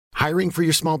Hiring for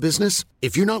your small business?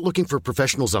 If you're not looking for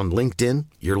professionals on LinkedIn,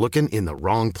 you're looking in the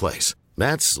wrong place.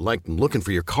 That's like looking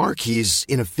for your car keys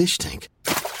in a fish tank.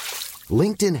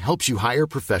 LinkedIn helps you hire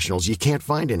professionals you can't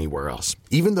find anywhere else,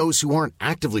 even those who aren't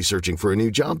actively searching for a new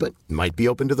job but might be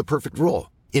open to the perfect role.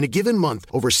 In a given month,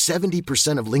 over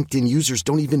 70% of LinkedIn users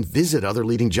don't even visit other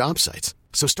leading job sites.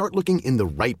 So start looking in the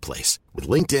right place. With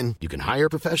LinkedIn, you can hire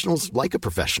professionals like a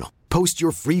professional. Post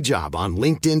your free job on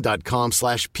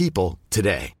linkedin.com/people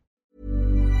today.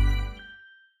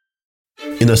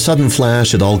 In a sudden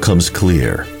flash, it all comes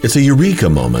clear. It's a eureka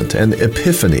moment, an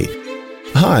epiphany.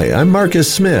 Hi, I'm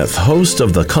Marcus Smith, host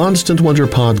of the Constant Wonder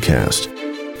podcast.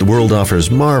 The world offers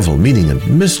marvel, meaning,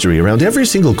 and mystery around every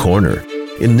single corner.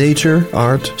 In nature,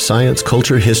 art, science,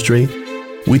 culture, history,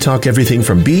 we talk everything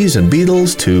from bees and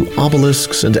beetles to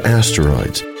obelisks and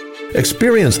asteroids.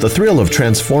 Experience the thrill of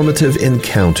transformative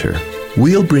encounter.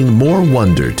 We'll bring more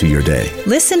wonder to your day.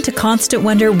 Listen to Constant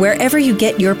Wonder wherever you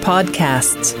get your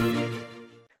podcasts.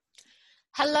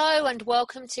 Hello and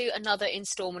welcome to another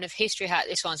instalment of History Hack.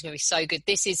 This one's going to be so good.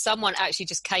 This is someone actually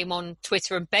just came on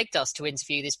Twitter and begged us to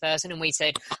interview this person, and we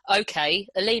said, okay,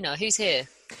 Alina, who's here?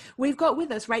 We've got with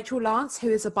us Rachel Lance, who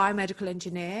is a biomedical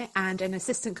engineer and an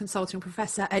assistant consulting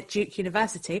professor at Duke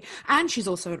University, and she's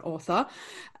also an author.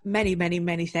 Many, many,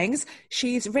 many things.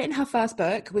 She's written her first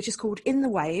book, which is called In the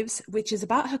Waves, which is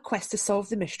about her quest to solve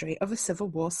the mystery of a Civil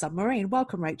War submarine.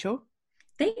 Welcome, Rachel.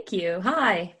 Thank you.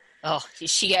 Hi. Oh,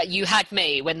 you had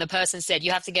me when the person said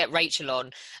you have to get Rachel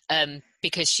on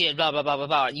because she blah, blah, blah, blah,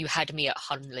 blah. You had me at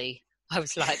Hunley. I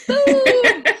was like,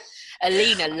 ooh.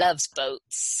 Alina loves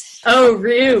boats. Oh,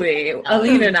 really?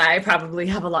 Alina and I probably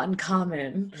have a lot in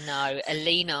common. No,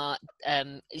 Alina,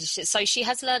 so she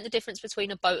has learned the difference between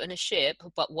a boat and a ship,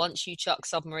 but once you chuck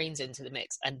submarines into the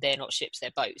mix and they're not ships, they're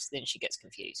boats, then she gets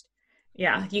confused.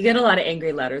 Yeah, you get a lot of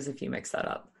angry letters if you mix that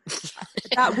up.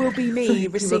 That will be me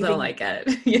receiving. People don't like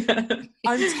it. Yeah.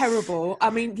 I'm terrible. I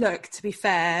mean, look, to be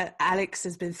fair, Alex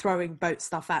has been throwing boat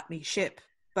stuff at me, ship,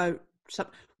 boat,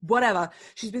 whatever.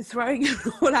 She's been throwing it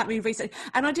all at me recently.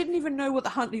 And I didn't even know what the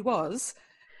Huntley was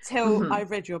till I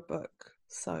read your book.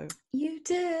 So you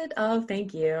did. Oh,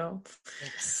 thank you.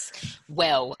 Yes.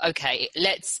 Well, okay,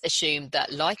 let's assume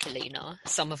that, like Alina,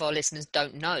 some of our listeners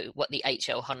don't know what the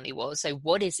H.L. Hunley was. So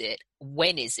what is it?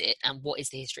 When is it? And what is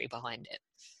the history behind it?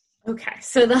 Okay,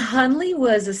 so the Hunley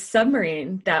was a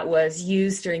submarine that was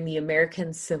used during the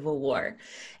American Civil War.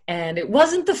 And it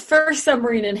wasn't the first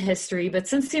submarine in history, but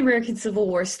since the American Civil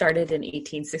War started in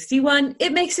 1861,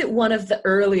 it makes it one of the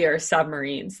earlier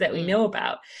submarines that we know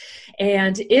about.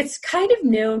 And it's kind of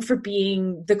known for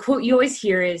being, the quote you always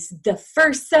hear is, the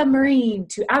first submarine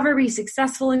to ever be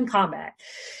successful in combat.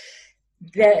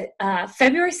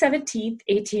 February 17th,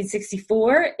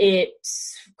 1864, it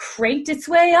cranked its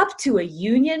way up to a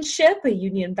Union ship, a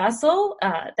Union vessel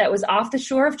that was off the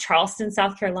shore of Charleston,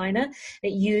 South Carolina.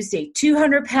 It used a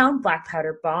 200-pound black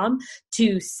powder bomb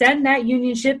to send that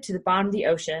Union ship to the bottom of the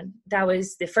ocean. That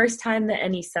was the first time that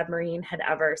any submarine had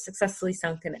ever successfully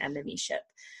sunk an enemy ship.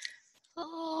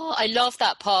 Oh, I love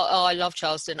that part. Oh, I love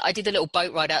Charleston. I did a little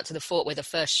boat ride out to the fort where the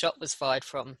first shot was fired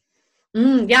from.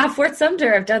 Yeah, Fort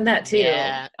Sumter, I've done that too.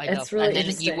 Yeah, I love it's really and then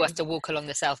interesting. you have to walk along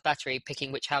the South Battery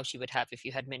picking which house you would have if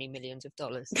you had many millions of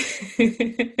dollars.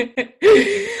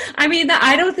 I mean,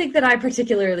 I don't think that I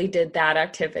particularly did that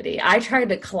activity. I tried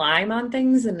to climb on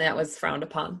things and that was frowned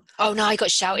upon. Oh no, I got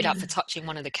shouted at for touching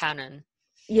one of the cannon.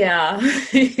 Yeah.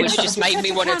 Which just made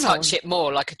me want to touch it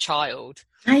more like a child.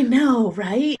 I know,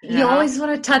 right? Yeah. You always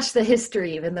want to touch the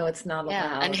history even though it's not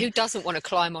allowed. And who doesn't want to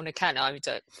climb on a cannon? I mean,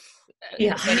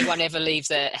 if anyone ever leaves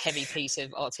a heavy piece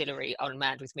of artillery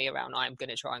unmanned with me around, I'm going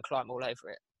to try and climb all over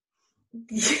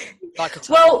it. Like a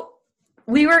well,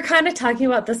 we were kind of talking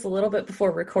about this a little bit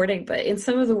before recording, but in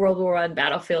some of the World War I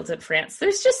battlefields in France,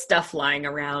 there's just stuff lying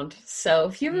around. So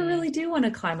if you ever really do want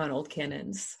to climb on old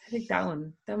cannons, I think that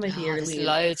might be your lead. There's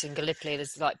loads in Gallipoli.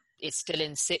 There's it's still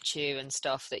in situ and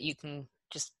stuff that you can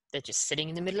they're just sitting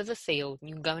in the middle of a field and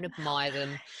you can go and admire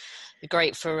them. They're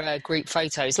great for group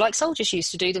photos, like soldiers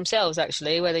used to do themselves,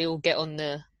 actually, where they all get on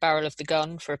the barrel of the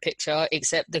gun for a picture,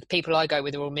 except the people I go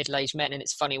with are all middle-aged men, and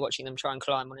it's funny watching them try and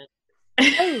climb on it.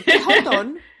 Oh, hold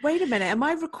on. Wait a minute. Am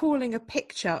I recalling a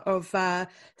picture of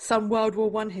some World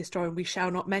War I historian we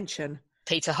shall not mention?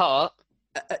 Peter Hart?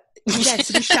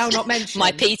 Yes, we shall not mention.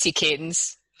 My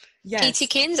Petykins. Yes.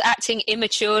 Petykins acting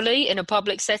immaturely in a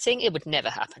public setting? It would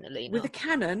never happen, Alina. With a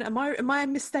cannon? Am I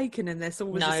mistaken in this, or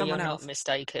was it someone else? No, you're not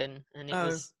mistaken. And it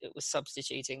was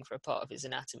substituting for a part of his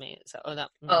anatomy. So,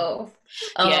 Oh.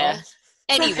 Yeah.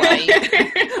 Anyway,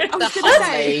 was gonna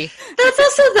say, That's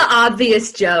also the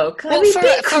obvious joke. well, I mean, for be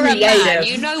a man, creative.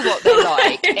 you know what they're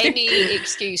like. Any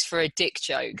excuse for a dick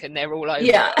joke, and they're all over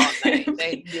Yeah. it, aren't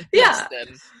they? You Yeah. bless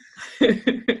them.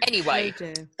 Anyway, oh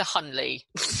dear. the Hunley.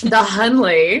 The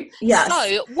Hunley. Yes.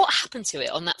 So, what happened to it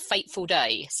on that fateful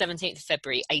day, 17th of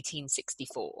February,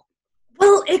 1864?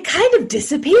 Well, it kind of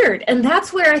disappeared. And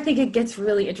that's where I think it gets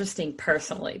really interesting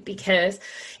personally, because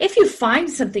if you find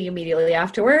something immediately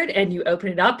afterward and you open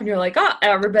it up and you're like, oh,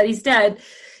 everybody's dead,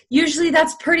 usually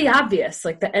that's pretty obvious.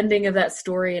 Like the ending of that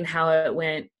story and how it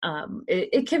went,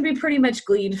 it can be pretty much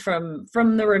gleaned from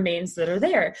the remains that are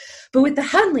there. But with the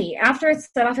Hunley, after it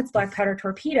set off its black powder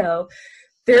torpedo,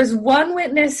 there's one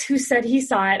witness who said he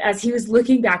saw it as he was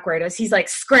looking backward, as he's like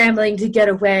scrambling to get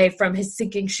away from his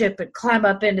sinking ship and climb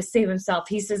up in to save himself.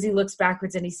 He says he looks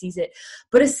backwards and he sees it.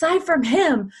 But aside from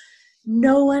him,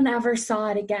 no one ever saw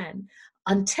it again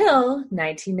until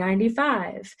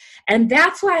 1995. And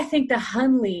that's why I think the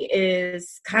Hunley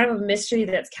is kind of a mystery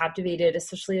that's captivated,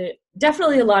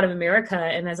 definitely a lot of America,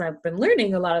 and as I've been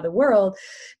learning, a lot of the world,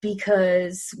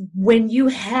 because when you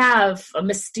have a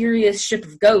mysterious ship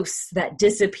of ghosts that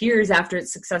disappears after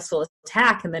its successful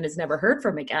attack and then is never heard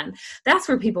from again, that's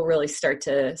where people really start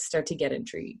to get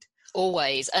intrigued.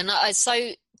 Always. And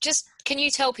so just can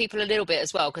you tell people a little bit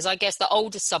as well, because I guess the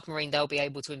oldest submarine they'll be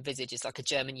able to envisage is like a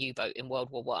German U-boat in World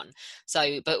War One.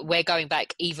 So but we're going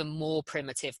back even more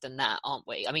primitive than that, aren't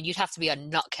we? I mean, you'd have to be a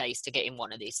nutcase to get in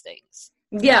one of these things.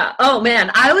 Yeah. Oh man,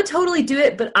 I would totally do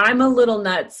it, but I'm a little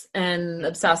nuts and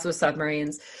obsessed with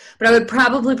submarines. But I would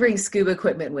probably bring scuba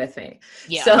equipment with me.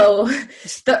 Yeah. So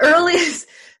the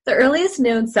earliest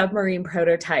known submarine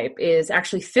prototype is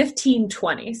actually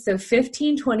 1520. So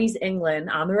 1520s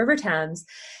England on the River Thames.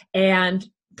 And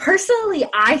personally,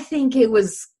 I think it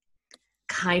was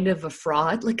kind of a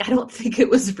fraud. Like, I don't think it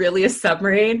was really a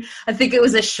submarine. I think it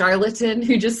was a charlatan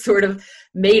who just sort of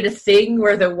made a thing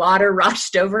where the water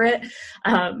rushed over it.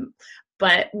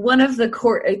 But one of the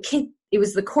court, it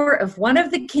was the court of one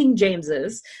of the King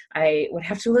Jameses. I would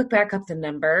have to look back up the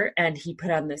number, and he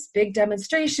put on this big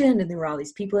demonstration, and there were all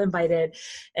these people invited,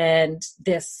 and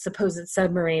this supposed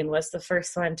submarine was the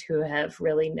first one to have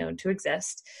really known to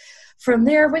exist. From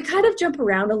there, we kind of jump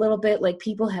around a little bit. Like,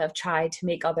 people have tried to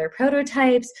make other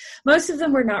prototypes. Most of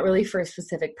them were not really for a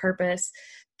specific purpose.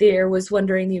 There was one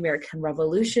during the American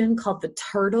Revolution called the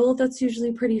Turtle. That's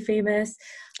usually pretty famous.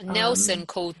 Nelson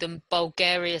called them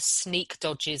Bulgaria's sneak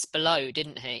dodges below,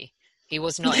 didn't he? He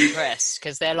was not impressed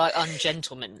because they're like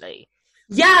ungentlemanly.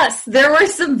 Yes, there were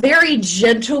some very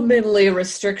gentlemanly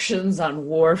restrictions on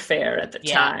warfare at the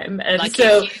time. And like,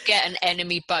 so, if you get an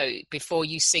enemy boat, before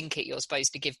you sink it, you're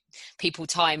supposed to give people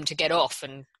time to get off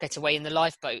and get away in the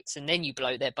lifeboats, and then you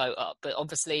blow their boat up. But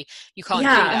obviously, you can't do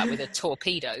that with a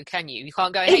torpedo, can you? You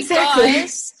can't go, hey,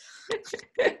 guys.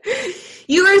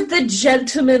 The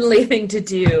gentlemanly thing to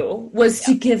do was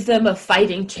to give them a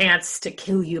fighting chance to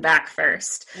kill you back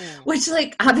first, which,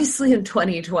 like, obviously in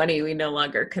 2020 we no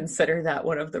longer consider that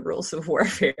one of the rules of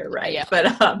warfare, right? Yeah. But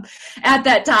at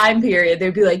that time period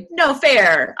they'd be like, no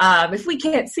fair, if we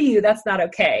can't see you, that's not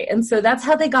okay. And so that's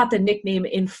how they got the nickname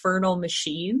Infernal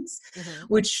Machines,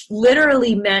 which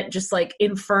literally meant just like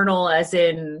infernal as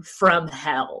in from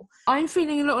hell. I'm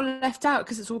feeling a little left out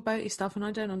because it's all boaty stuff and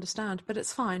I don't understand, but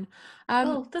it's fine.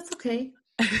 Oh, that's okay.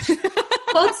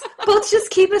 boats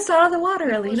just keep us out of the water,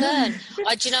 Alina.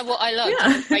 Do you know what I love?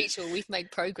 Yeah. Rachel, we've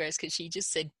made progress because she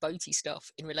just said boaty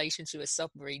stuff in relation to a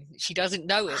submarine. She doesn't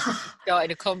know it. She's starting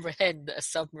to comprehend that a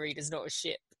submarine is not a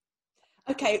ship.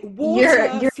 Okay,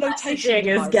 water your flotation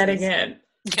is getting in.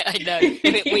 Yeah, I know.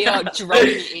 We are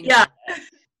droning in. Yeah.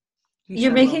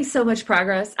 You're making so much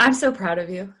progress. I'm so proud of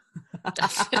you.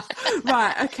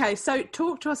 Right, okay, so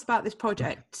talk to us about this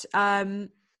project.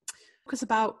 Talk us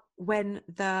about when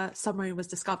the submarine was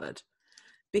discovered,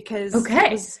 because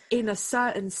it was in a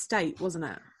certain state, wasn't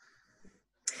it?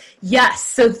 Yes,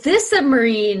 so this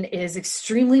submarine is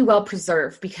extremely well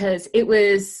preserved because it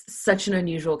was such an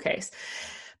unusual case.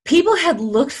 People had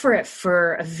looked for it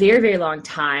for a very, very long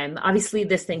time. Obviously,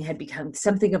 this thing had become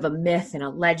something of a myth and a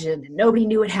legend, and nobody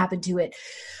knew what happened to it.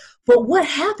 But what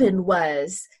happened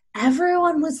was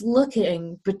everyone was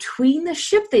looking between the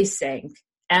ship they sank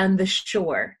and the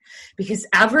shore. because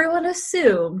everyone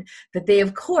assumed that they,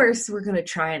 of course, were going to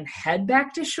try and head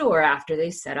back to shore after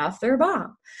they set off their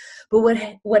bomb.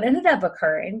 But what ended up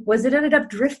occurring was it ended up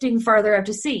drifting farther out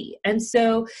to sea. And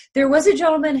so there was a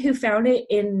gentleman who found it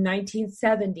in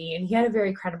 1970, and he had a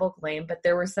very credible claim, but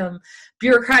there were some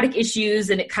bureaucratic issues,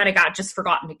 and it kind of got just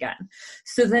forgotten again.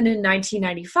 So then in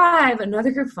 1995,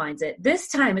 another group finds it. This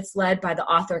time it's led by the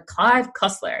author Clive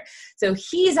Cussler. So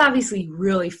he's obviously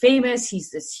really famous.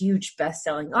 He's this huge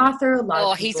best-selling author. A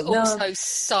lot of people know. He's also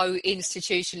so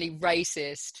institutionally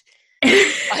racist.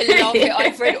 I love it.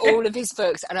 I've read all of his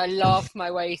books and I laughed my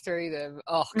way through them.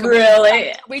 Oh,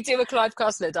 really? We do a Clive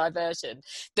Cussler diversion.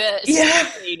 The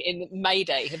scene in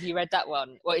Mayday, have you read that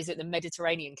one? What is it? The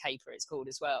Mediterranean Caper it's called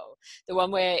as well. The one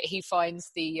where he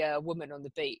finds the woman on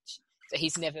the beach that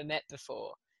he's never met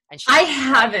before. And I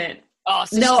haven't. Oh,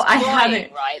 so no, I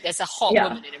haven't. Right, there's a hot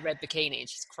woman in a red bikini and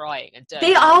she's crying. And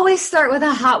they always start with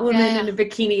a hot woman in a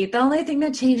bikini. The only thing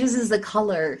that changes is the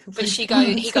color. But he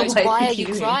goes, "Why are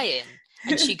you crying?"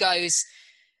 And she goes,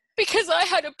 "Because I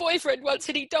had a boyfriend once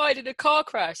and he died in a car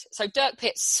crash." So Dirk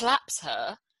Pitt slaps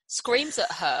her, screams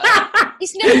at her.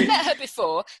 He's never met her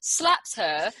before, slaps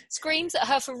her, screams at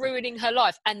her for ruining her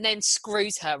life, and then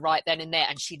screws her right then and there,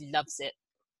 and she loves it.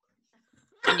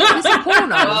 Is this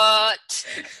porno? What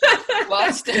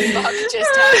the fuck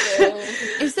just happened?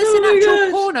 Is this an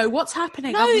actual porno? What's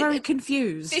happening? I'm very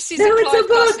confused. This is a Clive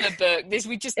Cussler book.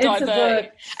 We just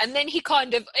diverted. And then he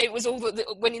it was all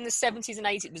when in the 70s and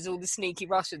 80s, it was all the sneaky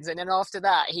Russians. And then after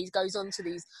that, he goes on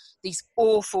to these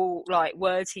awful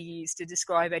words he used to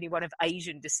describe anyone of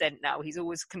Asian descent now. He's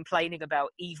always complaining about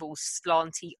evil,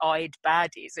 slanty-eyed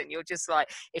baddies. And you're just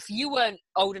like, if you weren't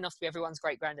old enough to be everyone's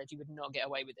great-granddad, you would not get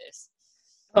away with this.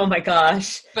 Oh my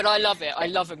gosh. But I love it. I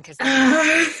love him because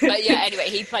but yeah, anyway,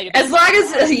 he played a as long as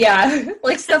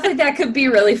stuff like that could be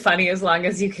really funny as long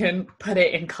as you can put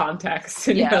it in context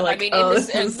and you're like,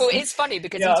 it's funny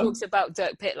because he talks about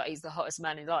Dirk Pitt like he's the hottest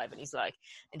man alive, and he's like,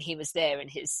 and he was there in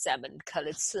his salmon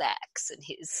coloured slacks and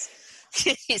his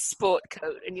sport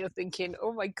coat, and you're thinking,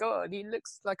 oh my god, he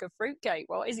looks like a fruitcake.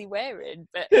 What is he wearing?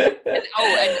 But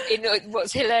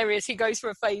what's hilarious, he goes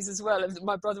through a phase as well, and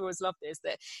my brother always loved this,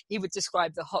 that he would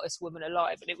describe the hottest woman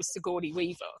alive, and it was Sigourney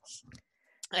Weaver.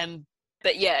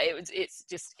 But yeah,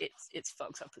 it's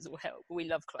fucked up as all hell. But we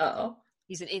love Clive. Oh.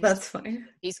 That's funny.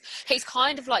 He's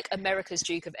kind of like America's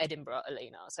Duke of Edinburgh,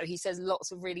 Alina. So he says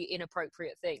lots of really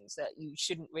inappropriate things that you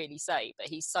shouldn't really say, but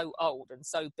he's so old and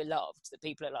so beloved that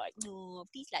people are like, "Oh,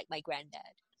 he's like my granddad."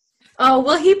 Oh,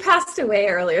 well, he passed away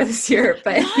earlier this year,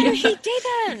 but no, he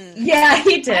didn't. Yeah,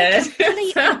 he did. I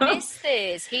completely missed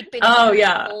this. He'd been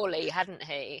poorly, hadn't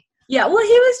he? Yeah, well,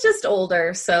 he was just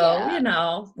older,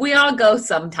 so we all go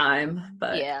sometime.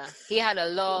 But yeah, he had a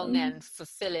long and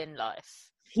fulfilling life.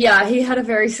 Yeah, he had a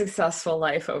very successful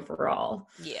life overall.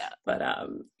 Yeah. But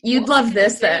you'd love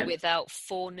this then. Without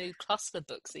 4 new Cussler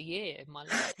books a year in my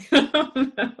life. Oh,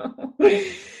 no.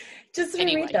 Just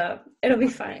read them. It'll be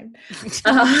fine.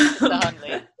 The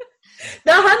Hunley.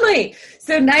 The Hunley.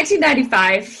 So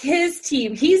 1995, his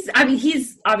team, he's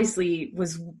obviously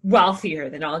was wealthier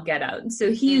than all get out. And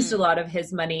so he used a lot of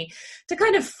his money to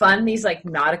kind of fund these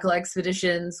nautical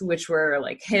expeditions, which were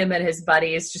him and his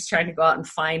buddies just trying to go out and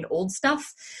find old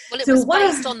stuff. Well, it was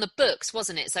based on the books,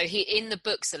 wasn't it? So in the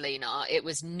books, Alina, it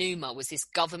was Numa was this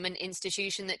government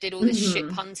institution that did all this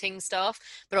ship hunting stuff.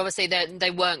 But obviously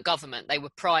they weren't government, they were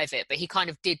private, but he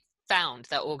kind of found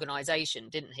that organization,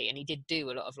 didn't he? And he did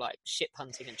do a lot of ship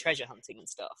hunting and treasure hunting and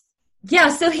stuff. Yeah,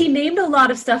 so he named a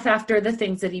lot of stuff after the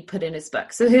things that he put in his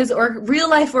book. So his real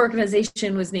life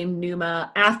organization was named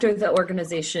Numa after the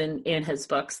organization in his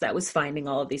books that was finding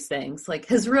all of these things.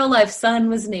 His real life son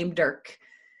was named Dirk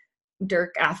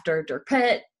after Dirk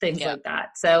Pitt, things like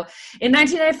that. So in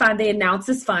 1995, they announced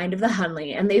this find of the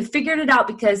Hunley, and they figured it out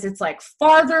because it's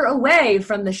farther away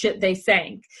from the ship they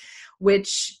sank,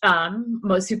 which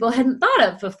most people hadn't thought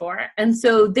of before. And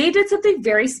so they did something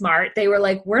very smart. They were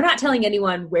like, we're not telling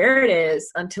anyone where it is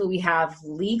until we have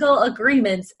legal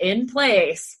agreements in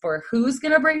place for who's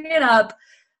going to bring it up,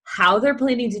 how they're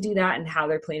planning to do that, and how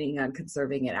they're planning on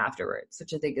conserving it afterwards,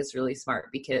 which I think is really smart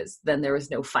because then there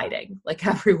was no fighting.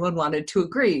 Everyone wanted to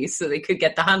agree so they could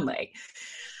get the Hunley.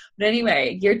 But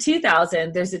anyway, year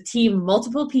 2000, there's a team,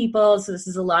 multiple people. So this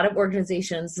is a lot of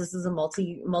organizations. This is a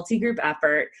multi-group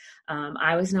effort.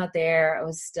 I was not there. I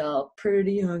was still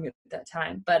pretty young at that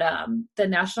time. But the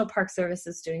National Park Service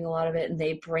is doing a lot of it. And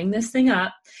they bring this thing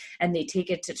up and they take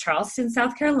it to Charleston,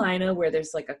 South Carolina, where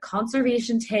there's a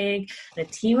conservation tank and a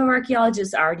team of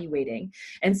archaeologists already waiting.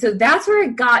 And so that's where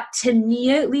it got, to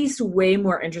me at least, way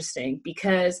more interesting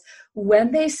because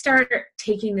when they start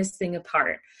taking this thing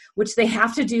apart, which they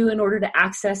have to do in order to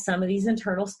access some of these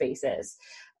internal spaces,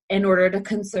 in order to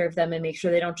conserve them and make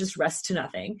sure they don't just rust to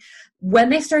nothing. When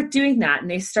they start doing that and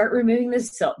they start removing the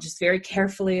silt, just very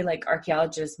carefully, like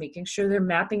archaeologists, making sure they're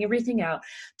mapping everything out,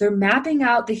 they're mapping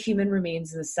out the human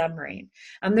remains in the submarine.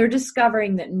 And they're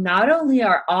discovering that not only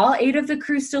are all 8 of the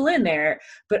crew still in there,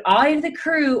 but all 8 of the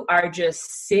crew are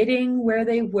just sitting where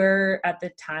they were at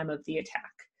the time of the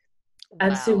attack. Wow.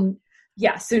 And so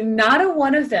not a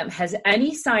one of them has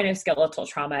any sign of skeletal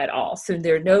trauma at all. So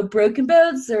there are no broken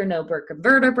bones, there are no broken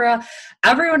vertebra.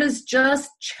 Everyone is just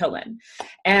chilling.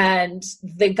 And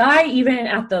the guy, even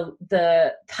at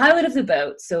the pilot of the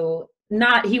boat,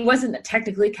 he wasn't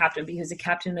technically a captain, but he was a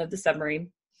captain of the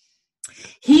submarine.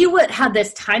 He had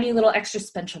this tiny little extra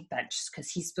special bench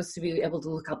because he's supposed to be able to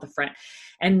look out the front.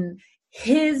 And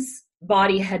his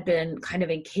body had been kind of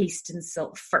encased in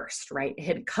silt first, right? It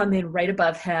had come in right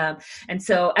above him. And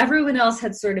so everyone else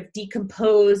had sort of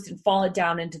decomposed and fallen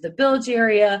down into the bilge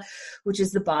area, which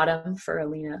is the bottom for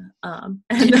Alina.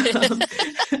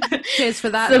 Cheers for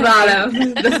that. The bottom,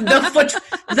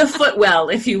 the footwell,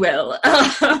 if you will.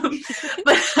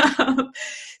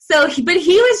 But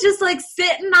he was just like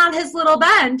sitting on his little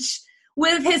bench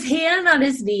with his hand on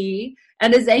his knee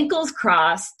and his ankles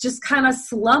crossed, just kind of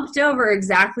slumped over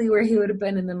exactly where he would have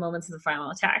been in the moments of the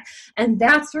final attack. And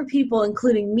that's where people,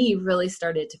 including me, really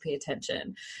started to pay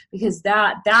attention, because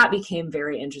that became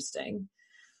very interesting.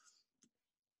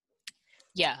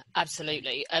 Yeah,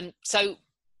 absolutely. So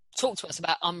talk to us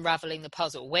about unraveling the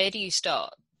puzzle. Where do you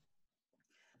start?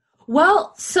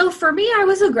 Well, so for me, I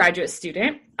was a graduate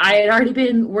student. I had already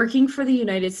been working for the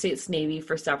United States Navy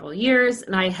for several years,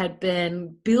 and I had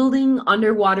been building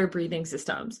underwater breathing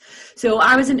systems. So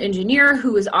I was an engineer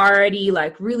who was already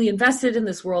like really invested in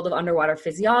this world of underwater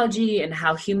physiology and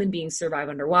how human beings survive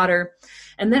underwater.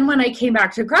 And then when I came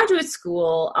back to graduate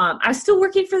school, I was still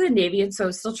working for the Navy, and so I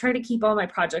was still trying to keep all my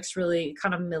projects really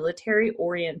kind of military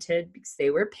oriented because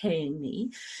they were paying me.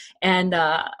 And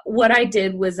what I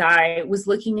did was I was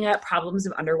looking at problems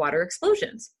of underwater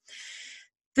explosions.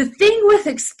 The thing with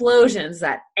explosions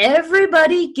that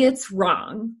everybody gets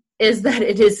wrong is that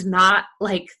it is not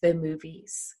like the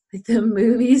movies. Like the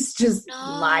movies just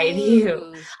lie to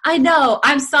you. I know.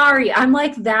 I'm sorry. I'm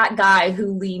like that guy who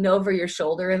leaned over your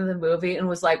shoulder in the movie and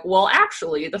was like, well,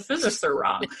 actually, the physicists are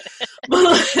wrong.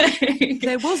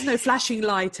 There was no flashing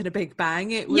light and a big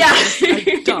bang. It was just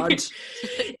a dodge.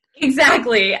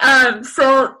 Exactly.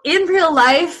 So in real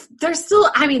life, they're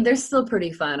still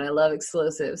pretty fun. I love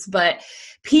explosives, but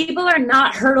people are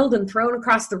not hurtled and thrown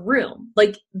across the room.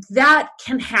 Like that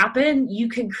can happen. You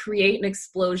can create an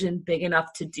explosion big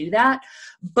enough to do that.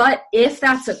 But if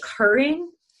that's occurring,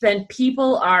 then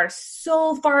people are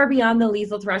so far beyond the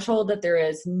lethal threshold that there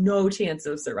is no chance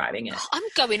of surviving it. I'm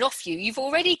going off you. You've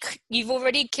already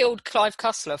killed Clive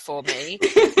Cussler for me.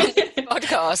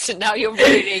 Podcast, and now you're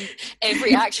ruining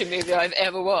every action movie I've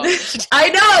ever watched. I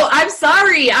know. I'm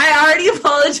sorry. I already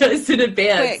apologized in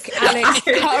advance. Quick, Alex,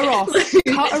 cut her off.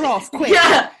 Cut her off, quick.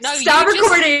 Yeah. No, stop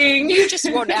recording. You just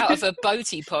want out of a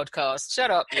boaty podcast.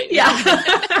 Shut up. You.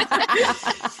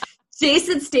 Yeah.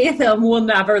 Jason Statham will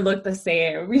never look the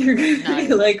same. You're going to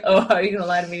be like, oh, how are you going to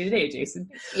lie to me today, Jason?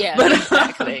 Yeah, but,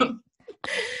 exactly.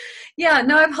 Yeah,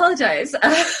 no, I apologize.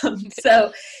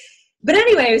 But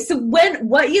anyway, so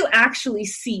what you actually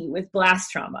see with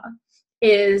blast trauma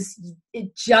is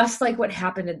just like what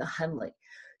happened in the Hunley.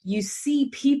 You see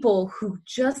people who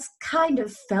just kind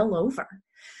of fell over.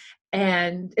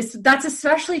 And that's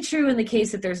especially true in the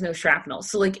case that there's no shrapnel.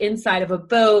 So like inside of a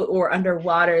boat or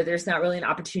underwater, there's not really an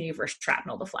opportunity for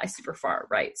shrapnel to fly super far,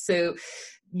 right? So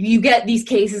you get these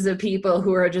cases of people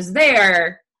who are just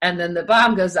there, and then the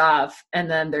bomb goes off,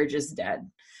 and then they're just dead.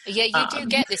 Yeah, you do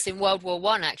get this in World War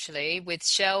I, actually, with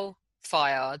shell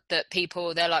fire, that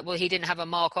they're like, well, he didn't have a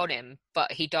mark on him,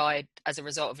 but he died as a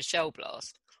result of a shell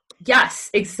blast. Yes,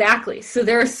 exactly. So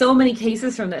there are so many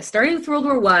cases from this, starting with World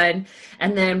War I,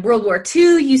 and then World War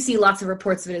II, you see lots of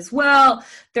reports of it as well.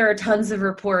 There are tons of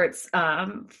reports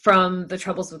from the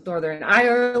troubles with Northern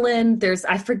Ireland.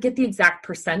 I forget the exact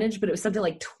percentage, but it was something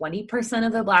like 20%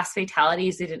 of the blast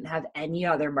fatalities, they didn't have any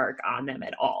other mark on them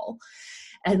at all.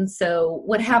 And so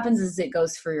what happens is it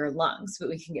goes for your lungs, but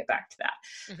we can get back to that.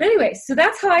 Mm-hmm. But anyway, so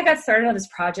that's how I got started on this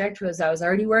project. Was I was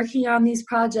already working on these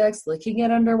projects, looking at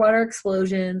underwater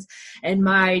explosions, and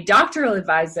my doctoral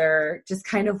advisor just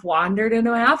kind of wandered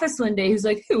into my office one day. He was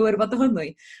like, hey, what about the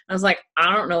Hunley? I was like,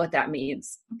 I don't know what that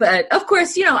means. But of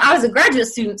course, I was a graduate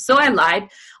student, so I lied.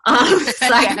 I was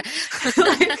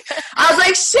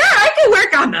like, sure, I can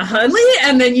work on the Hunley.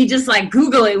 And then you just like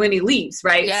Google it when he leaves,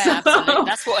 right? Yeah, absolutely.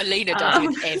 That's what Alina does with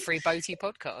on every boaty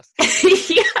podcast.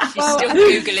 Yeah. She's still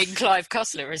Googling Clive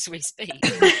Cussler as we speak.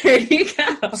 There you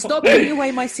go. Stop giving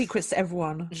away my secrets to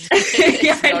everyone.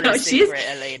 Yeah, I Not know. a secret,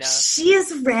 Alina. She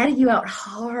is ratting you out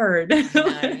hard. No,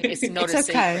 it's not It's a okay.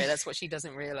 secret. That's what she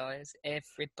doesn't realise.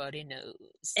 Everybody knows.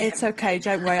 It's okay,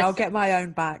 don't worry. I'll get my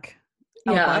own back.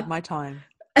 I'll bide my time.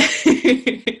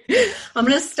 I'm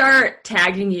going to start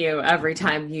tagging you every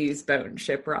time you use boat and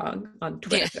ship wrong on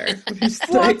Twitter. Just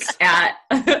like at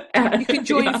You can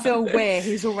join Phil Weir,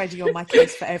 who's already on my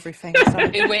case for everything. So.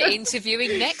 Who we're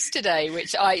interviewing next today,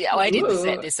 which I didn't Ooh.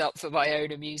 set this up for my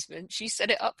own amusement. She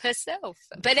set it up herself.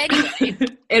 But anyway,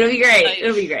 It'll be great. So,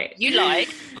 It'll be great. you like.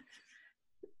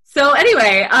 So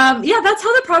anyway, yeah, that's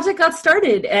how the project got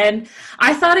started. And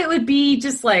I thought it would be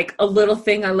just like a little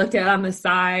thing I looked at on the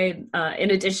side,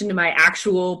 in addition to my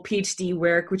actual PhD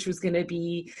work, which was going to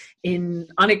be in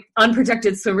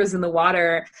unprotected swimmers in the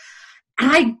water. And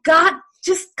I got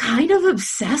just kind of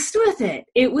obsessed with it.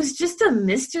 It was just a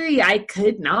mystery. I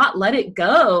could not let it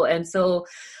go. And so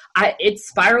it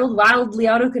spiraled wildly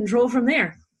out of control from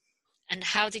there. And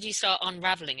how did you start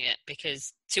unraveling it?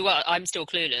 Because I'm still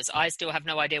clueless. I still have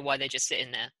no idea why they're just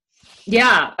sitting there.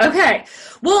 Yeah. Okay.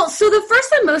 Well, so the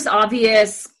first and most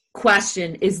obvious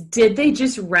question is, did they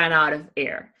just run out of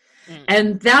air?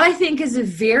 And that, I think, is a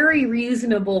very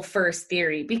reasonable first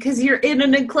theory, because you're in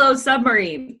an enclosed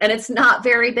submarine and it's not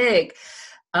very big.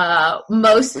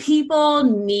 Most people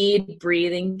need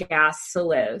breathing gas to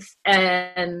live,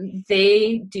 and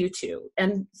they do too.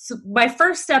 And so my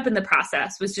first step in the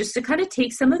process was just to kind of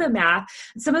take some of the math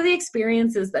and some of the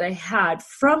experiences that I had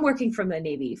from working from the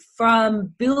Navy, from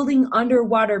building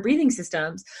underwater breathing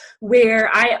systems, where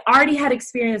I already had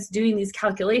experience doing these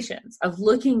calculations of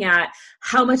looking at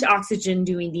how much oxygen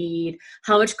do we need,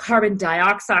 how much carbon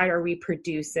dioxide are we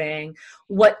producing,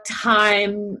 what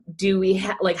time do we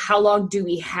have, like how long do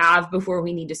we have before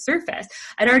we need to surface.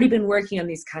 I'd already been working on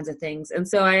these kinds of things. And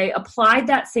so I applied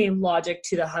that same logic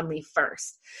to the Hunley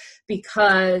first,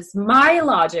 because my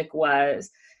logic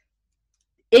was,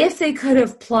 if they could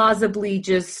have plausibly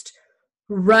just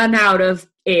run out of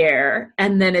air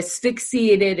and then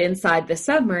asphyxiated inside the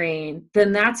submarine,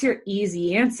 then that's your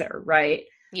easy answer, right?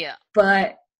 Yeah.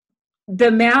 But the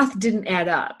math didn't add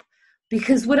up.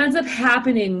 Because what ends up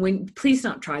happening please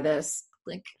don't try this.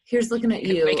 Like, here's looking at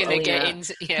you. We're gonna get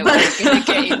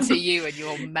into you and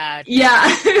your mad.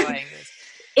 Yeah.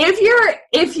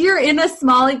 If you're in a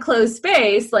small enclosed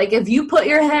space, like if you put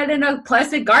your head in a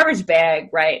plastic garbage bag,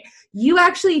 right, you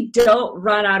actually don't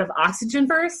run out of oxygen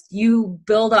first. You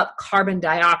build up carbon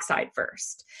dioxide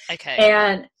first. Okay.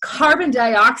 And carbon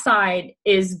dioxide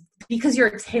is, because you're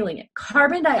exhaling it,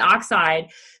 carbon dioxide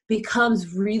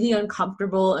becomes really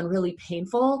uncomfortable and really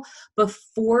painful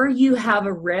before you have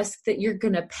a risk that you're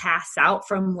going to pass out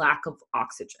from lack of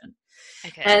oxygen.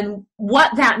 Okay. And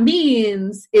what that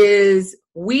means is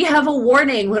we have a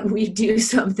warning when we do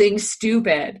something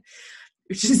stupid.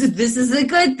 This is a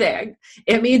good thing.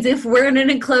 It means if we're in an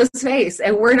enclosed space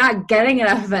and we're not getting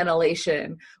enough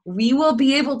ventilation, we will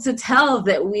be able to tell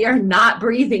that we are not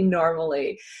breathing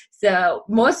normally. So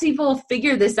most people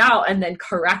figure this out and then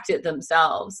correct it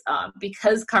themselves,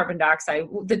 because carbon dioxide,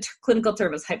 the clinical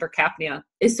term is hypercapnia,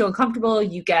 is so uncomfortable.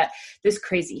 You get this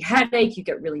crazy headache. You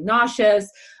get really nauseous.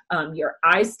 Your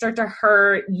eyes start to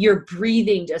hurt. You're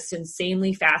breathing just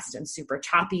insanely fast and super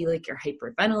choppy, like you're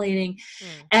hyperventilating.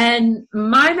 And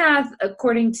my math,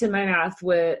 according to my math,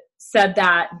 said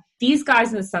that these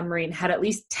guys in the submarine had at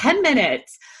least 10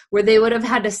 minutes where they would have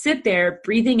had to sit there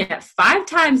breathing at 5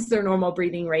 times their normal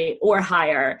breathing rate or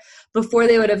higher before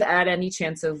they would have had any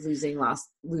chance of losing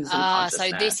consciousness.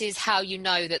 So this is how you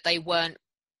know that they would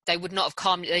not have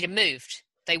calmed, they'd have moved.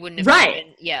 They wouldn't have. Right.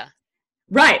 Yeah.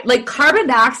 Right. Like carbon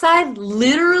dioxide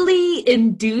literally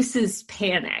induces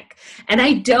panic. And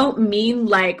I don't mean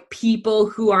like people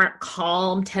who aren't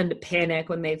calm tend to panic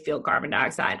when they feel carbon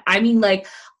dioxide. I mean like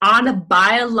on a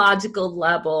biological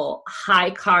level,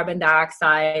 high carbon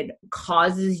dioxide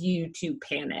causes you to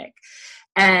panic.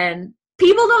 And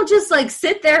people don't just like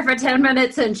sit there for 10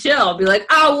 minutes and chill, be like,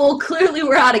 oh, well, clearly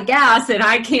we're out of gas and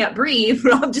I can't breathe,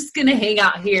 but I'm just going to hang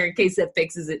out here in case it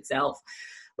fixes itself.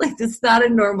 Like, that's not a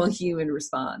normal human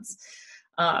response.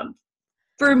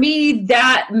 For me,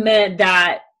 that meant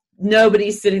that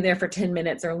nobody's sitting there for 10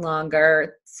 minutes or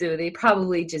longer. So they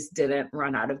probably just didn't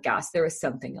run out of gas. There was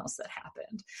something else that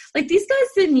happened. Like, these guys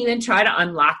didn't even try to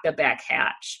unlock the back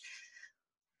hatch.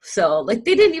 So like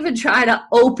they didn't even try to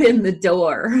open the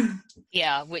door.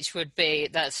 Yeah, which would be,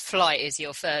 that's flight is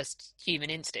your first human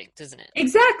instinct, isn't it?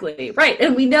 Exactly, right.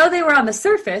 And we know they were on the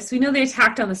surface. We know they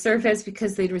attacked on the surface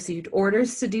because they'd received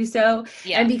orders to do so.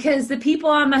 Yeah. And because the people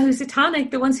on the Housatonic,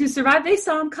 the ones who survived, they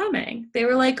saw them coming. They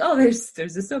were like, oh,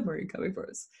 there's a submarine coming for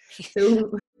us.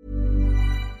 So...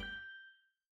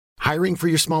 Hiring for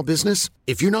your small business?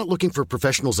 If you're not looking for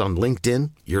professionals on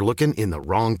LinkedIn, you're looking in the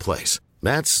wrong place.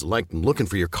 That's like looking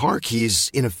for your car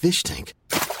keys in a fish tank.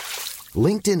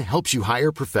 LinkedIn helps you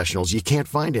hire professionals you can't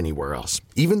find anywhere else,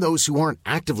 even those who aren't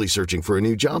actively searching for a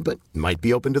new job but might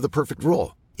be open to the perfect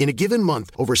role. In a given month,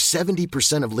 over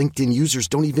 70% of LinkedIn users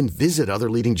don't even visit other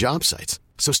leading job sites.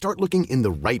 So start looking in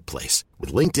the right place.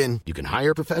 With LinkedIn, you can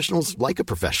hire professionals like a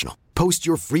professional. Post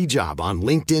your free job on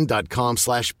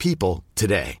linkedin.com/people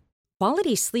today.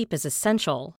 Quality sleep is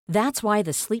essential. That's why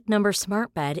the Sleep Number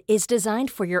Smart Bed is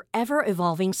designed for your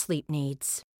ever-evolving sleep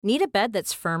needs. Need a bed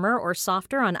that's firmer or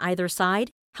softer on either side?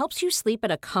 Helps you sleep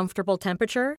at a comfortable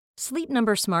temperature? Sleep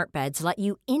Number Smart Beds let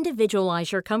you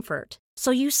individualize your comfort, so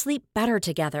you sleep better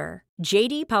together.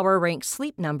 J.D. Power ranks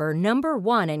Sleep Number number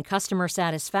 1 in customer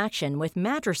satisfaction with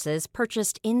mattresses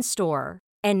purchased in-store.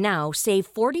 And now, save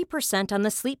 40% on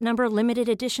the Sleep Number Limited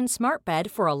Edition Smart Bed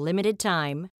for a limited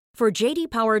time. For J.D.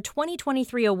 Power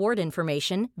 2023 award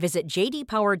information, visit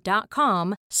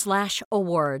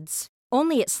jdpower.com/awards.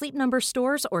 Only at Sleep Number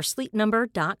stores or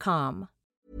sleepnumber.com.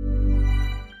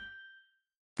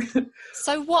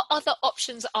 So what other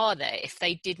options are there if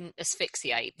they didn't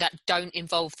asphyxiate that don't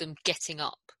involve them getting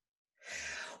up?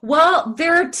 Well,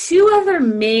 there are two other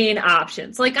main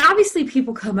options. Like, obviously,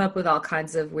 people come up with all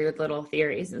kinds of weird little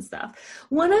theories and stuff.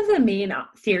 One of the main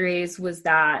theories was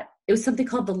that it was something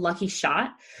called the lucky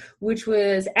shot, which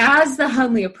was as the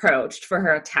Hunley approached for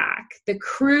her attack, the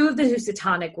crew of the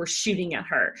Housatonic were shooting at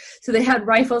her. So they had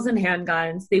rifles and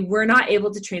handguns. They were not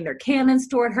able to train their cannons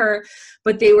toward her,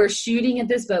 but they were shooting at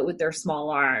this boat with their small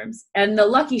arms. And the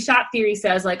lucky shot theory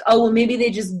says, like, oh, well, maybe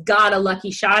they just got a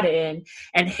lucky shot in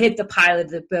and hit the pilot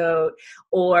of the boat,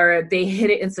 or they hit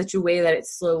it in such a way that it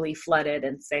slowly flooded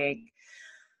and sank.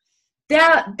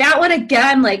 That one,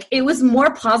 again, like, it was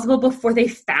more plausible before they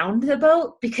found the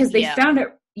boat, because they found it.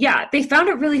 Yeah, they found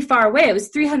it really far away. It was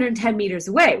 310 meters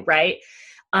away, right?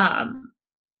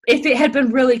 If it had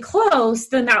been really close,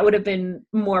 then that would have been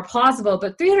more plausible.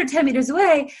 But 310 meters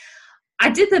away, I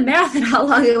did the math and how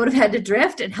long it would have had to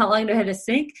drift and how long it would have had to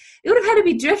sink. It would have had to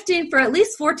be drifting for at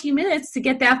least 14 minutes to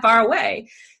get that far away.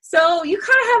 So you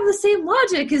kind of have the same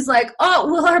logic as like, oh,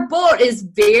 well, our boat is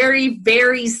very,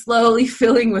 very slowly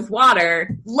filling with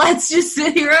water. Let's just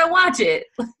sit here and watch it.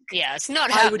 Yeah, it's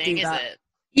not happening, is it?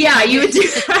 Yeah, you would do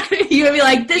that. You would be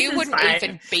like, this is fine. You wouldn't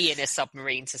even be in a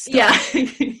submarine to start. Yeah.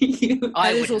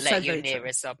 I wouldn't let you near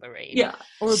a submarine. Yeah.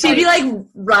 She'd be like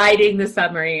riding the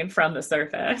submarine from the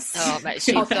surface. Oh, mate,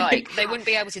 she'd like, they wouldn't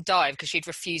be able to dive because she'd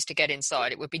refuse to get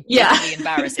inside. It would be deeply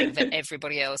embarrassing for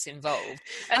everybody else involved.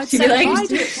 And she'd be like, I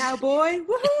do it, cowboy.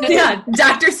 Woo-hoo. Yeah,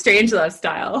 Dr. Strangelove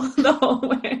style the whole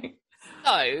way.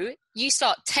 So you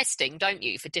start testing, don't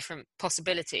you, for different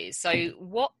possibilities. So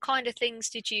what kind of things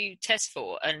did you test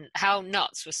for, and how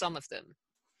nuts were some of them?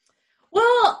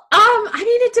 Well, I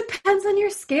mean, it depends on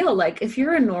your scale. Like, if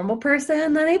you're a normal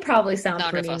person, then they probably sound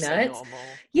pretty nuts. None of us are normal.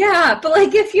 Yeah, but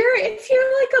like if you're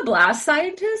like a blast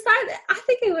scientist, I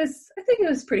think it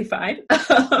was pretty fine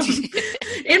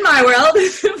in my world.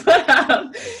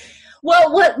 But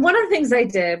well, one of the things I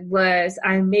did was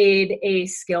I made a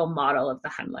scale model of the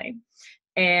Hunley.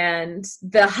 And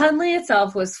the Hunley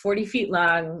itself was 40 feet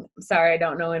long. Sorry, I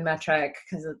don't know in metric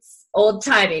because it's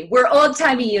old-timey. We're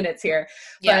old-timey units here.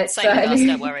 Yeah, but, same with us,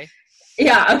 don't worry.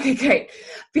 Yeah, okay, great.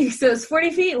 So it's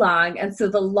 40 feet long, and so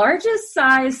the largest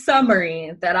size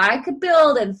submarine that I could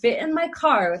build and fit in my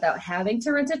car without having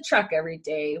to rent a truck every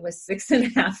day was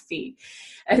 6.5 feet.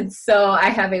 And so I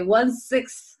have a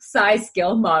 1/6 size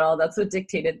scale model. That's what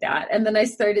dictated that. And then I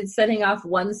started setting off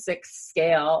 1/6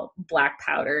 scale black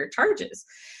powder charges.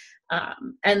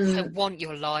 And I want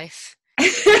your life.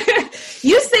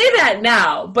 You say that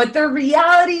now, but the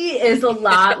reality is a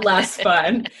lot less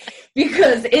fun,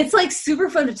 because it's like super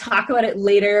fun to talk about it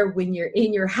later when you're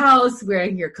in your house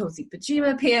wearing your cozy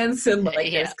pajama pants and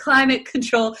like there's climate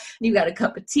control and you got a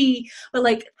cup of tea. But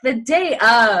like the day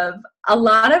of, a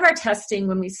lot of our testing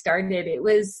when we started, it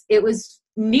was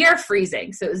near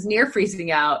freezing. So it was near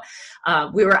freezing out.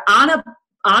 We were on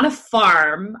a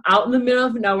farm out in the middle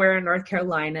of nowhere in North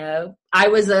Carolina. I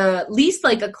was at least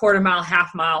like a quarter mile,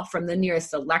 half mile from the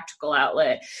nearest electrical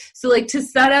outlet. So like to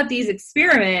set up these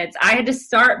experiments, I had to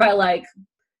start by like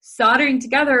soldering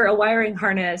together a wiring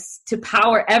harness to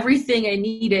power everything I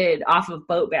needed off of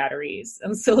boat batteries.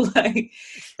 And so like,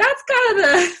 that's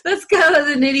kind of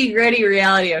the nitty gritty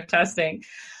reality of testing.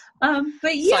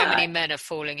 But yeah. So many men are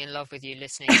falling in love with you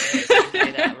listening to this. You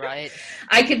know that, right?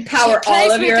 I could power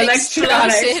all of your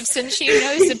electronics. And she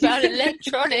knows about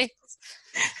electronics.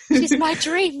 She's my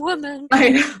dream woman. I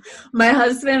know. My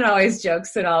husband always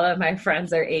jokes that all of my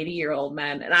friends are 80-year-old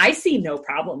men, and I see no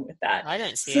problem with that. I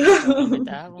don't see any problem with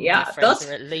that. Well, yeah, my friends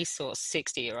are at least sort of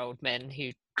 60-year-old men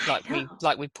who,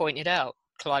 like we pointed out,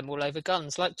 climb all over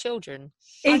guns like children.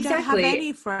 Exactly. I don't have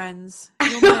any friends.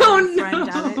 You're my friend,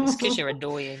 Alex. It's because you're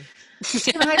annoying.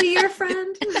 Can I be your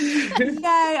friend? Yay,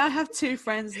 I have 2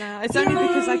 friends now. It's only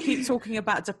because I keep talking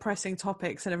about depressing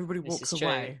topics and everybody walks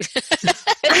away.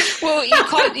 Well,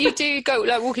 you do go,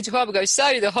 like, walk into a pub and go,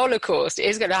 so the Holocaust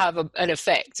is going to have an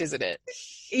effect, isn't it?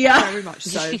 Yeah. Very much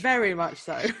so. Very much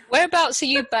so. Whereabouts are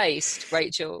you based,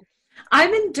 Rachel?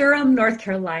 I'm in Durham, North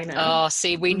Carolina. Oh,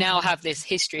 see, we now have this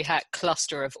history hack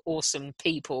cluster of awesome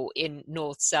people in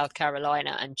North, South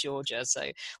Carolina and Georgia.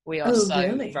 So we are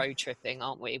really road tripping,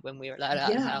 aren't we, when we're allowed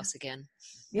out of the house again?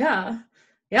 Yeah.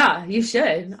 Yeah, you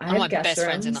should. One of my best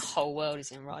friends in the whole world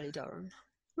is in Raleigh-Durham.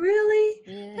 Really?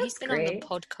 Yeah, That's he's been great. on the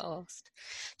podcast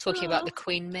talking about the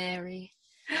Queen Mary.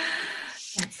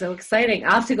 That's so exciting.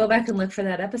 I'll have to go back and look for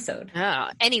that episode.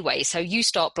 Anyway, so you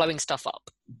start blowing stuff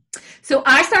up. So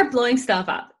I start blowing stuff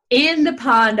up in the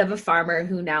pond of a farmer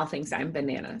who now thinks I'm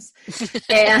bananas.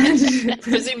 And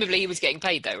presumably he was getting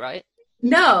paid though, right?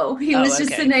 No, he was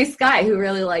just a nice guy who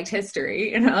really liked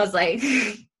history. And I was like,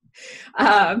 he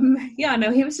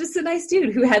was just a nice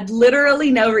dude who had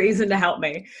literally no reason to help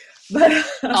me. But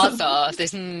Arthur,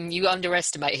 you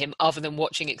underestimate him other than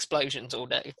watching explosions all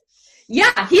day.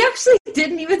 Yeah, he actually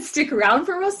didn't even stick around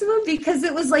for most of them because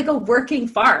it was like a working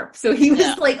farm. So he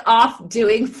was like off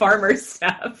doing farmer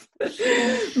stuff.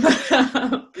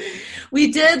 But, we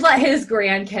did let his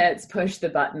grandkids push the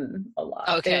button a lot.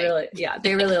 Okay.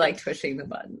 They really liked pushing the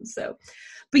button. So,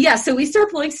 but yeah, so we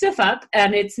start blowing stuff up,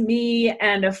 and it's me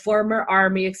and a former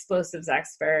Army explosives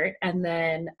expert, and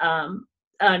then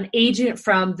an agent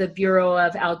from the Bureau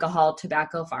of Alcohol,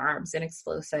 Tobacco, Firearms, and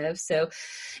Explosives. So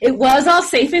it was all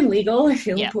safe and legal. I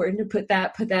feel important to put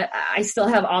that. I still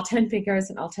have all 10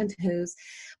 fingers and all 10 toes.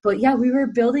 But yeah, we were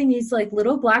building these like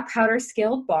little black powder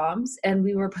scaled bombs, and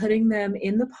we were putting them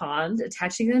in the pond,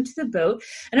 attaching them to the boat.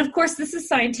 And of course, this is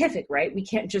scientific, right? We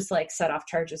can't just like set off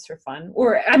charges for fun.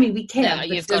 Or, I mean, we can. Yeah,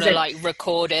 you've got to like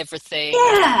record everything.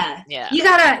 Yeah. You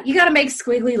gotta make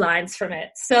squiggly lines from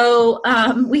it. So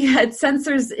we had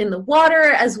sensors in the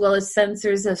water as well as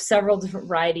sensors of several different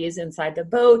varieties inside the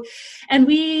boat. And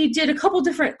we did a couple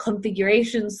different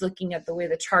configurations looking at the way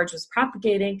the charge was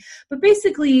propagating. But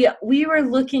basically, we were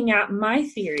looking at my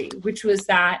theory, which was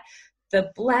that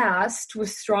the blast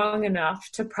was strong enough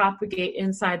to propagate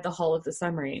inside the hull of the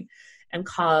submarine and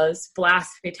cause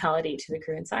blast fatality to the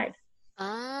crew inside.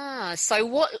 So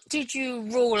what did you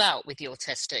rule out with your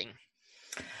testing?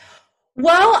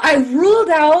 Well, I ruled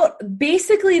out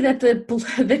basically that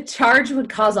the charge would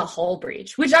cause a hull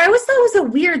breach, which I always thought was a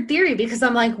weird theory because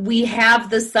I'm like, we have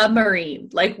the submarine,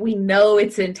 like we know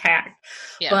it's intact.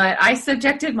 Yeah. But I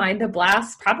subjected mine to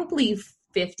blast probably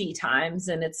 50 times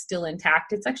and it's still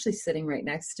intact. It's actually sitting right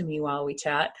next to me while we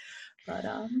chat. But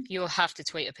you'll have to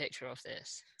tweet a picture of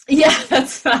this. Yeah,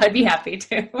 I'd be happy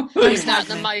to. Is that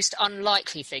the most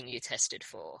unlikely thing you tested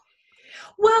for?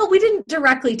 Well, we didn't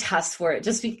directly test for it.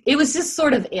 It was just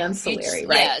sort of ancillary,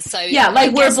 right? Yeah,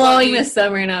 like we're blowing this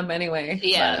submarine up anyway.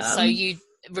 Yeah, but, so you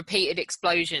repeated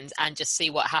explosions and just see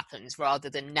what happens rather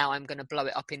than now I'm going to blow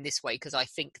it up in this way because I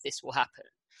think this will happen.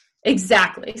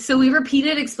 Exactly. So we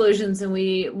repeated explosions and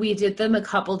we did them a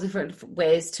couple different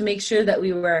ways to make sure that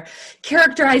we were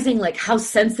characterizing like how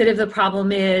sensitive the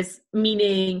problem is,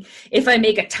 meaning if I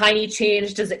make a tiny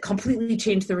change, does it completely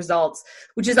change the results,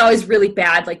 which is always really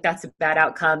bad. Like that's a bad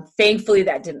outcome. Thankfully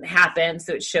that didn't happen.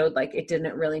 So it showed like it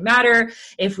didn't really matter.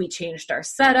 If we changed our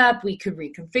setup, we could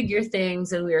reconfigure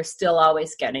things and we were still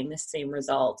always getting the same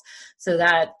result. So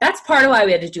that's part of why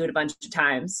we had to do it a bunch of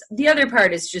times. The other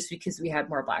part is just because we had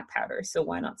more black powder. So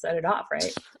why not set it off,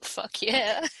 right? Fuck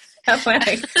yeah. I'm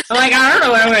like, I don't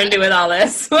know what I'm going to do with all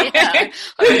this. Yeah.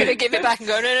 I'm going to give it back and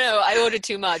go, no, I ordered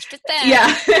too much. But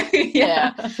then,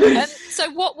 yeah.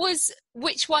 So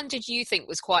which one did you think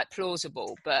was quite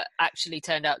plausible, but actually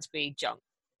turned out to be junk?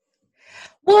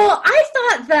 Well, I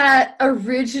thought that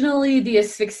originally the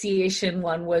asphyxiation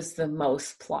one was the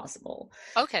most plausible.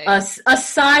 Okay.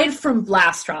 Aside from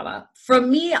blast trauma.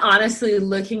 From me, honestly,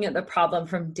 looking at the problem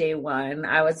from day one,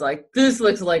 I was like, this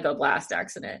looks like a blast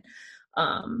accident.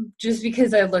 just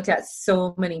because I looked at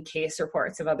so many case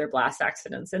reports of other blast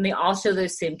accidents, and they all show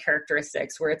those same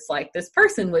characteristics where it's like this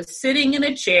person was sitting in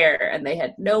a chair and they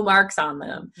had no marks on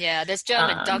them. Yeah, there's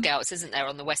German dugouts, isn't there,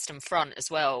 on the Western Front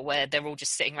as well, where they're all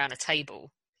just sitting around a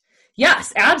table.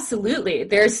 Yes, absolutely.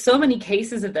 There's so many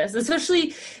cases of this,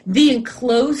 especially the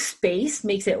enclosed space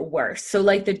makes it worse. So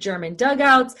like the German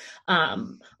dugouts,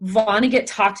 Kurt Vonnegut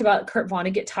talked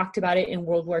about it in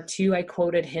World War II. I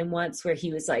quoted him once where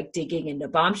he was like digging into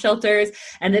bomb shelters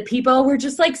and the people were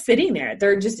just like sitting there.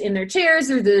 They're just in their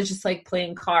chairs or they're just like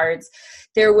playing cards.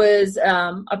 There was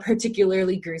a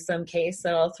particularly gruesome case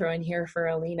that I'll throw in here for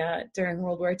Alina during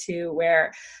World War II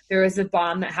where there was a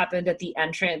bomb that happened at the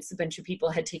entrance. A bunch of people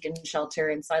had taken shelter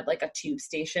inside like a tube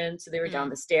station. So they were down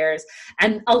the stairs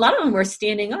and a lot of them were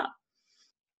standing up.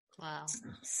 Wow.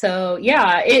 So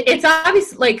yeah, it's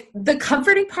obvious. Like the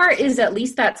comforting part is at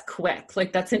least that's quick.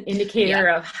 Like that's an indicator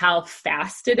of how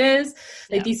fast it is.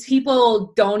 Like these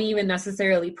people don't even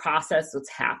necessarily process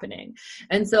what's happening.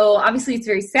 And so obviously it's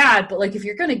very sad, but like if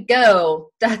you're going to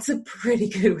go, that's a pretty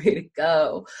good way to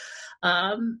go.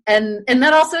 And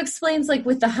that also explains like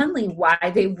with the Hunley, why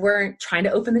they weren't trying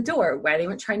to open the door, why they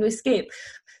weren't trying to escape.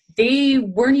 They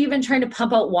weren't even trying to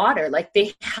pump out water. Like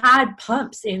they had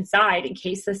pumps inside in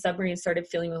case the submarine started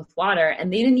filling with water, and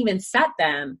they didn't even set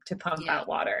them to pump out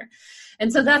water.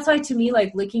 And so that's why to me,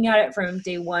 like looking at it from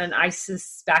day one, I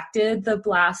suspected the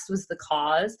blast was the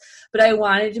cause, but I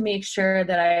wanted to make sure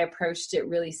that I approached it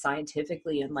really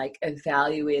scientifically and like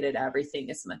evaluated everything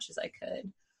as much as I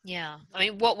could. Yeah. I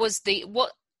mean, what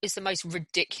is the most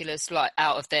ridiculous, like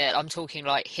out of there, I'm talking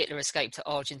like Hitler escaped to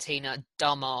Argentina,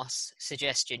 dumbass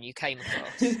suggestion you came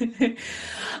across?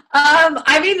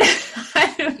 I mean,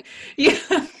 yeah,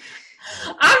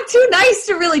 I'm too nice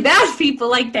to really bad people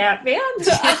like that, man.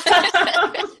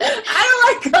 I don't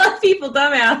like calling people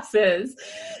dumbasses.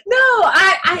 No,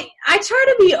 I try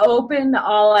to be open to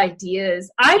all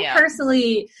ideas.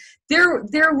 Personally,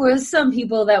 there was some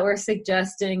people that were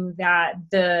suggesting that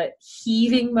the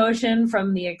heaving motion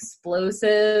from the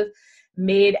explosive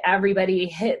made everybody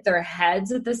hit their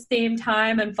heads at the same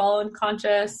time and fall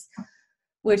unconscious,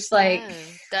 which like,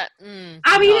 I mean,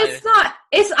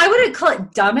 I wouldn't call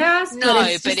it dumbass. No,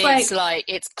 but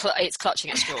it's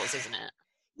clutching at straws, isn't it?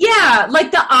 Yeah,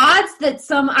 like the odds that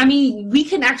we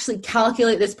can actually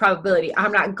calculate this probability.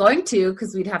 I'm not going to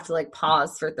because we'd have to like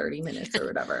pause for 30 minutes or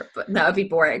whatever, but that would be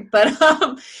boring. But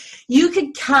you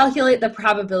could calculate the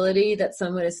probability that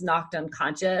someone is knocked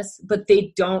unconscious, but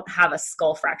they don't have a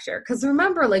skull fracture. Because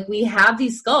remember, like we have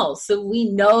these skulls, so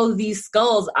we know these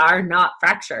skulls are not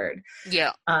fractured.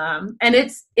 Yeah. And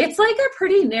it's like a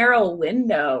pretty narrow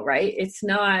window, right? It's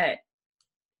not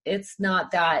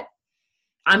that.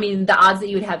 I mean, the odds that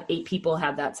you would have 8 people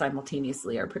have that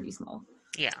simultaneously are pretty small.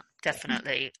 Yeah,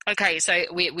 definitely. Okay, so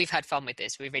we've had fun with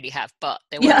this. We really have. But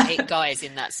there were 8 guys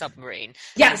in that submarine.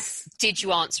 Yes. Did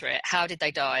you answer it? How did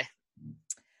they die?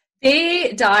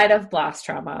 They died of blast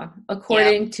trauma,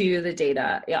 according to the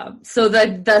data. Yeah. So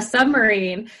the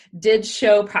submarine did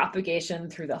show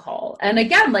propagation through the hull. And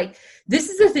again, like this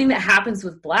is the thing that happens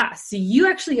with blasts. So you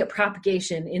actually get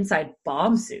propagation inside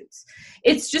bomb suits.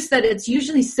 It's just that it's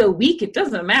usually so weak, it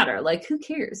doesn't matter. Like who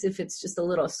cares if it's just a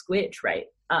little squidge, right?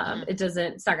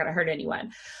 It's not going to hurt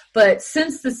anyone. But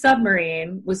since the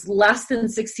submarine was less than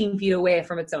 16 feet away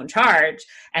from its own charge,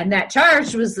 and that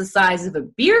charge was the size of a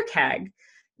beer keg,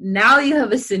 now you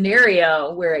have a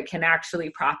scenario where it can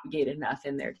actually propagate enough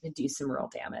in there to do some real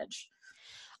damage.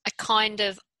 I'm kind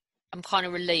of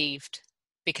relieved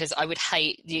because I would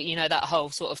hate, that whole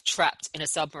sort of trapped in a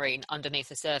submarine underneath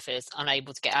the surface,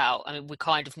 unable to get out. I mean, we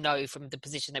kind of know from the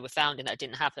position they were found in that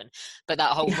didn't happen. But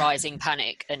that whole rising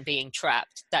panic and being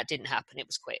trapped, that didn't happen. It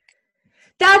was quick.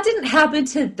 That didn't happen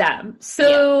to them.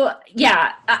 So,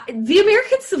 the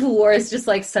American Civil War is just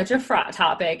like such a fraught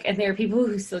topic, and there are people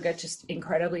who still get just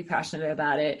incredibly passionate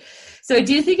about it. So I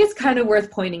do think it's kind of worth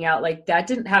pointing out, like, that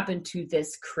didn't happen to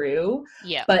this crew.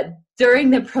 Yeah. But during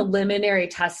the preliminary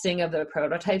testing of the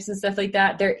prototypes and stuff like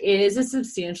that, there is a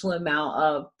substantial amount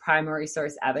of primary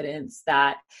source evidence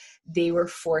that they were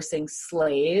forcing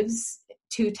slaves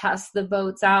to test the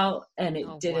boats out, and it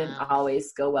didn't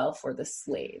always go well for the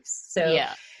slaves. So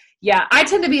I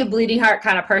tend to be a bleeding heart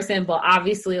kind of person, but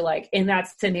obviously like in that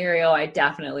scenario, I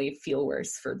definitely feel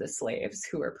worse for the slaves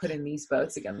who are put in these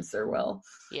boats against their will.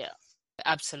 Yeah,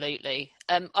 absolutely.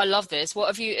 I love this. What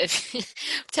have you,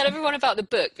 tell everyone about the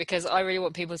book, because I really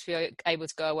want people to be able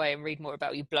to go away and read more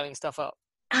about you blowing stuff up.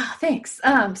 Oh, thanks.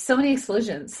 So many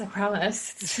explosions, I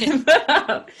promise.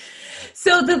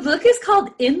 So the book is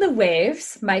called In the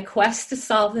Waves, My Quest to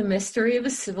Solve the Mystery of a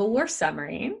Civil War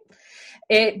Submarine.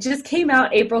 It just came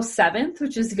out April 7th,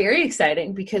 which is very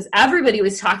exciting because everybody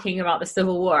was talking about the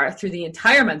Civil War through the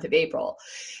entire month of April.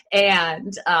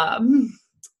 And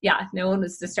no one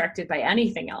was distracted by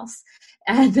anything else.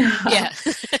 And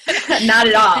not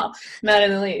at all. Not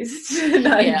in the least.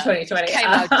 Not in 2020. It came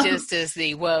out just as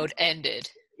the world ended.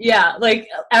 Yeah, like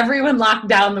everyone locked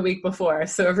down the week before,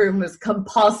 so everyone was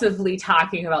compulsively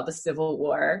talking about the Civil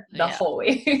War the whole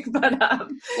week. But well,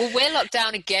 we're locked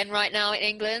down again right now in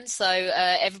England, so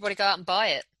everybody go out and buy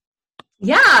it.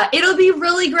 Yeah, it'll be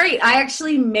really great. I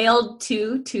actually mailed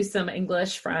two to some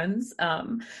English friends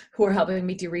who are helping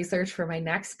me do research for my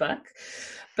next book.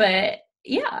 But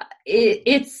yeah,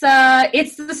 it's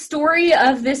the story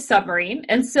of this submarine.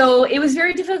 And so it was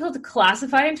very difficult to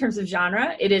classify in terms of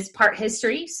genre. It is part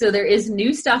history. So there is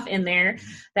new stuff in there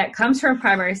that comes from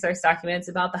primary source documents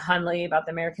about the Hunley, about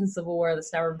the American Civil War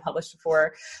that's never been published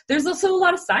before. There's also a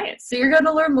lot of science. So you're going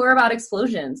to learn more about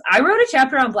explosions. I wrote a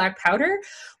chapter on black powder,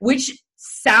 which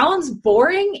sounds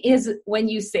boring is when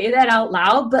you say that out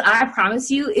loud, but I promise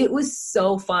you it was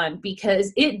so fun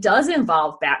because it does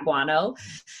involve bat guano.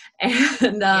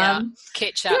 And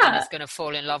Kit Chapman is going to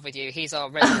fall in love with you. He's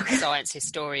our resident science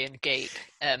historian geek.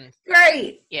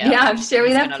 Great. Yeah, I'm sure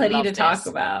we have plenty to talk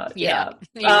about. Yeah.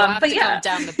 You'll have to come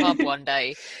down the pub one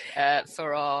day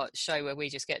for our show where we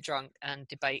just get drunk and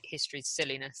debate history's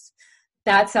silliness.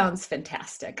 That sounds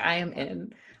fantastic. I am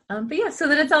in. So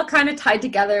that it's all kind of tied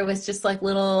together with just like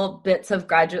little bits of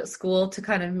graduate school to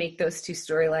kind of make those two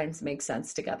storylines make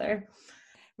sense together.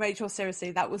 Rachel,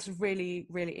 seriously, that was really,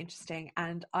 really interesting.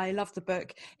 And I loved the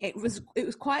book. It was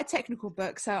quite a technical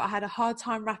book, so I had a hard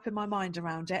time wrapping my mind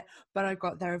around it, but I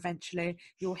got there eventually.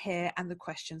 You're here and the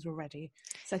questions were ready.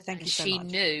 So thank you so much. She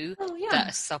knew that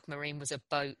a submarine was a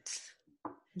boat.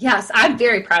 Yes, I'm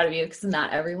very proud of you because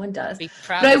not everyone does. Be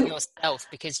proud of yourself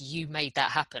because you made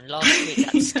that happen. Last week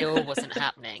that still wasn't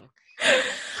happening.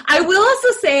 I will also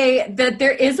say that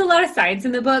there is a lot of science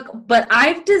in the book, but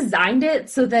I've designed it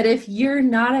so that if you're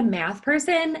not a math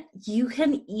person, you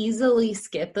can easily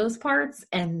skip those parts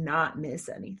and not miss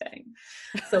anything.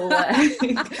 So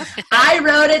I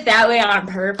wrote it that way on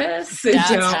purpose. So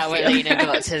that's how Alina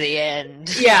got to the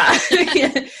end. Yeah.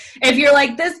 If you're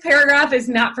like, this paragraph is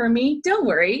not for me, don't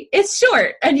worry. It's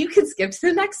short and you can skip to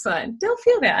the next one. Don't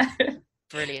feel bad.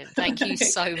 Brilliant. Thank you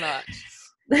so much.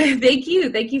 Thank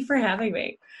you. Thank you for having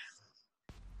me.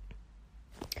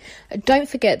 Don't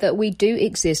forget that we do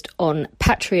exist on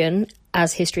Patreon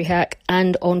as History Hack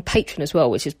and on Patreon as well,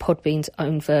 which is Podbean's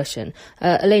own version.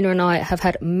 Alina and I have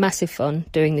had massive fun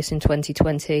doing this in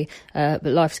 2020, but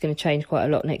life's going to change quite a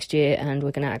lot next year and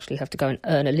we're going to actually have to go and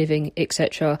earn a living,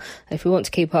 etc. If we want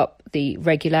to keep up the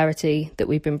regularity that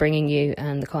we've been bringing you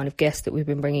and the kind of guests that we've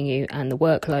been bringing you and the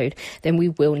workload, then we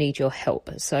will need your help.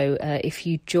 So if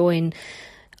you join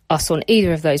us on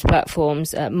either of those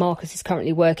platforms, Marcus is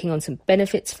currently working on some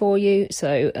benefits for you.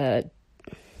 So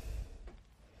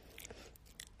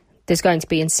there's going to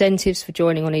be incentives for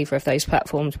joining on either of those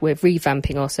platforms. We're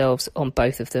revamping ourselves on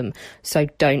both of them. So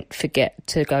don't forget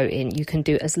to go in. You can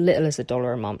do as little as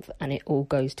 $1 a month and it all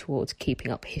goes towards keeping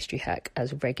up History Hack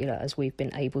as regular as we've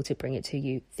been able to bring it to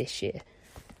you this year.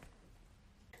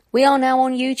 We are now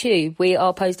on YouTube. We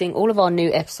are posting all of our new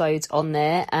episodes on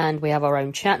there and we have our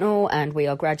own channel and we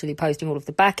are gradually posting all of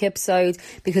the back episodes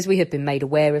because we have been made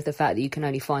aware of the fact that you can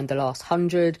only find the last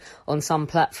 100 on some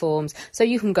platforms. So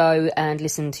you can go and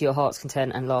listen to your heart's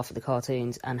content and laugh at the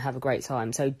cartoons and have a great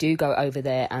time. So do go over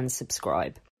there and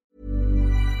subscribe.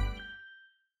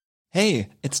 Hey,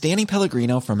 it's Danny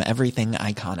Pellegrino from Everything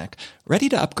Iconic. Ready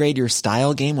to upgrade your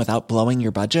style game without blowing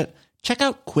your budget? Check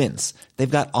out Quince. They've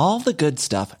got all the good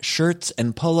stuff, shirts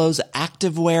and polos,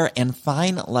 activewear, and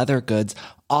fine leather goods,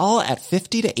 all at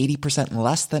 50 to 80%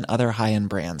 less than other high-end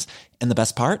brands. And the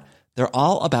best part? They're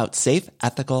all about safe,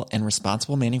 ethical, and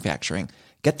responsible manufacturing.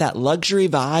 Get that luxury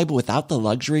vibe without the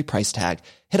luxury price tag.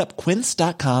 Hit up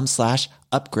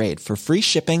quince.com/upgrade for free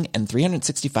shipping and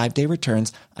 365-day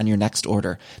returns on your next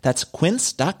order. That's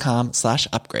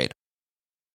quince.com/upgrade.